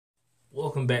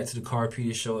Welcome back to the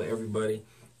Carpediashow, everybody.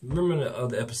 Remember the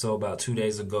other episode about 2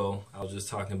 days ago? I was just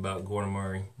talking about Gordon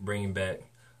Murray bringing back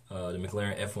the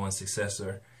McLaren F1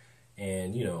 successor,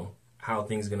 and how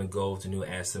things are gonna go with the new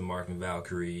Aston Martin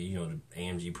Valkyrie, the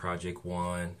AMG Project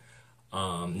One, the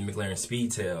McLaren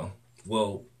Speedtail.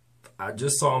 Well, I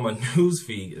just saw on my news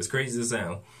feed. As crazy as it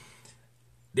sounds,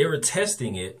 they were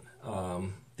testing it.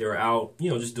 They were out,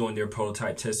 just doing their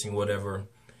prototype testing, whatever,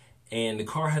 and the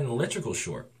car had an electrical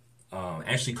short.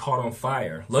 Actually caught on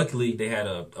fire. Luckily, they had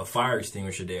a fire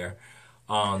extinguisher there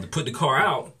to put the car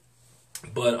out,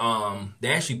 but they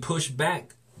actually pushed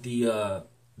back the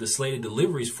slated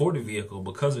deliveries for the vehicle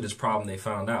because of this problem they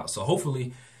found out. So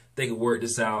hopefully they could work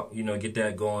this out, get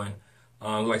that going.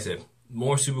 Like I said,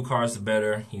 more supercars the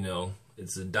better.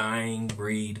 It's a dying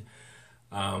breed.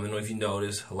 I don't know if you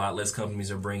noticed, a lot less companies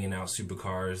are bringing out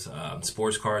supercars,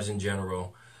 sports cars in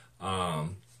general.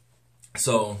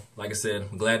 So, like I said,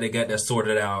 I'm glad they got that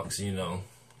sorted out because,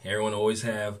 everyone always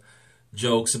have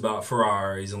jokes about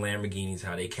Ferraris and Lamborghinis,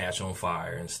 how they catch on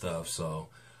fire and stuff. So,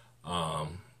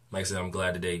 like I said, I'm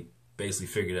glad that they basically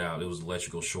figured out it was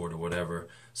electrical short or whatever.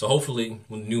 So, hopefully,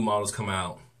 when the new models come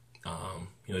out,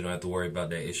 you don't have to worry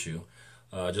about that issue.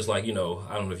 Just like, I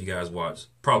don't know if you guys watch,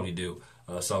 probably do,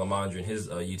 Salamandra in his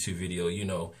YouTube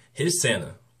video, his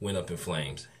Santa went up in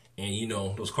flames. And,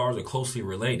 those cars are closely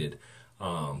related.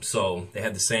 So they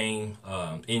have the same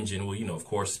engine. Well, of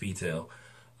course, Speedtail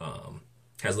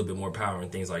has a little bit more power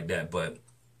and things like that, but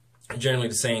generally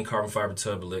the same carbon fiber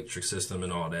tub electric system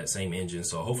and all that, same engine.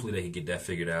 So hopefully they can get that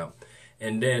figured out.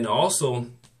 And then also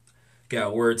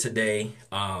got word today.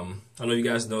 I know you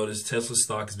guys noticed Tesla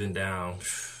stock has been down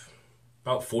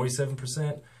about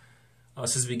 47%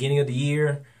 since the beginning of the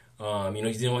year.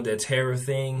 He's dealing with that tariff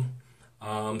thing.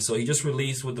 So he just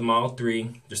released with the Model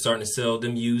 3. They're starting to sell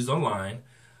them used online.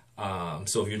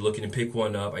 So if you're looking to pick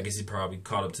one up, I guess he probably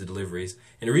caught up to Deliveries.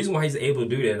 And the reason why he's able to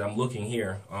do that, I'm looking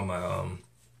here on my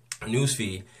news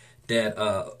feed, that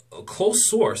a close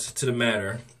source to the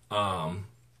matter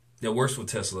that works with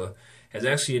Tesla has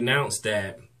actually announced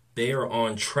that they are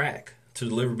on track to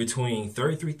deliver between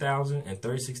 33,000 and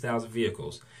 36,000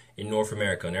 vehicles in North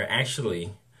America. And they're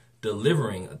actually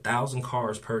delivering 1,000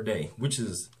 cars per day, which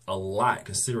is a lot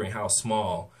considering how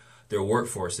small their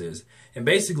workforce is. And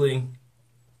basically,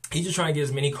 he's just trying to get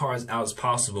as many cars out as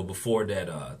possible before that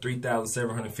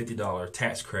 $3,750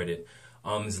 tax credit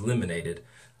is eliminated.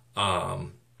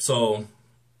 So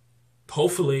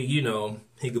hopefully,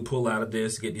 he could pull out of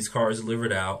this, get these cars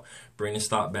delivered out, bring the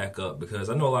stock back up, because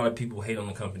I know a lot of people hate on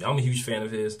the company. I'm a huge fan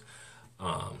of his.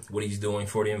 What he's doing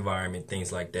for the environment,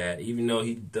 things like that. Even though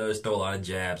he does throw a lot of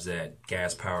jabs at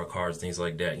gas-powered cars, things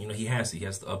like that, he has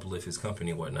to uplift his company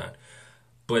and whatnot.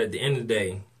 But at the end of the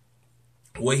day,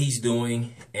 what he's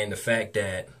doing and the fact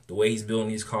that the way he's building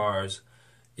these cars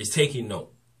is taking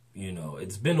note.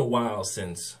 It's been a while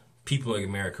since people in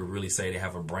America really say they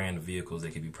have a brand of vehicles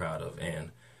they can be proud of. And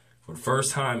for the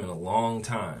first time in a long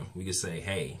time, we can say,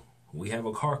 hey, we have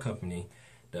a car company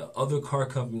that other car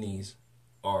companies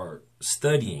are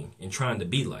studying and trying to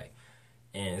be like.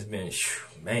 And it's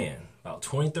been, about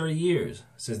 20, 30 years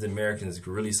since the Americans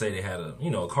could really say they had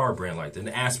a car brand like that,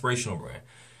 an aspirational brand,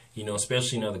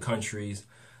 especially in other countries.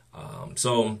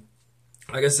 So,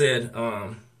 like I said,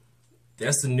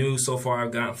 that's the news so far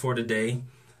I've gotten for today.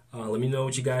 Let me know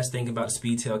what you guys think about the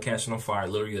Speedtail catching on fire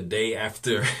literally a day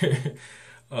after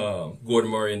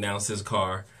Gordon Murray announced his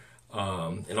car.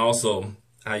 And also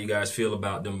how you guys feel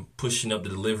about them pushing up the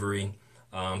delivery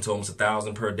to almost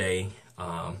 1,000 per day.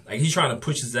 He's trying to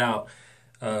push this out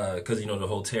because the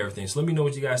whole tariff thing. So let me know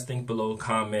what you guys think below.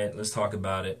 Comment. Let's talk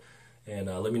about it, and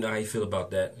let me know how you feel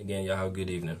about that. Again, y'all have a good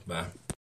evening. Bye.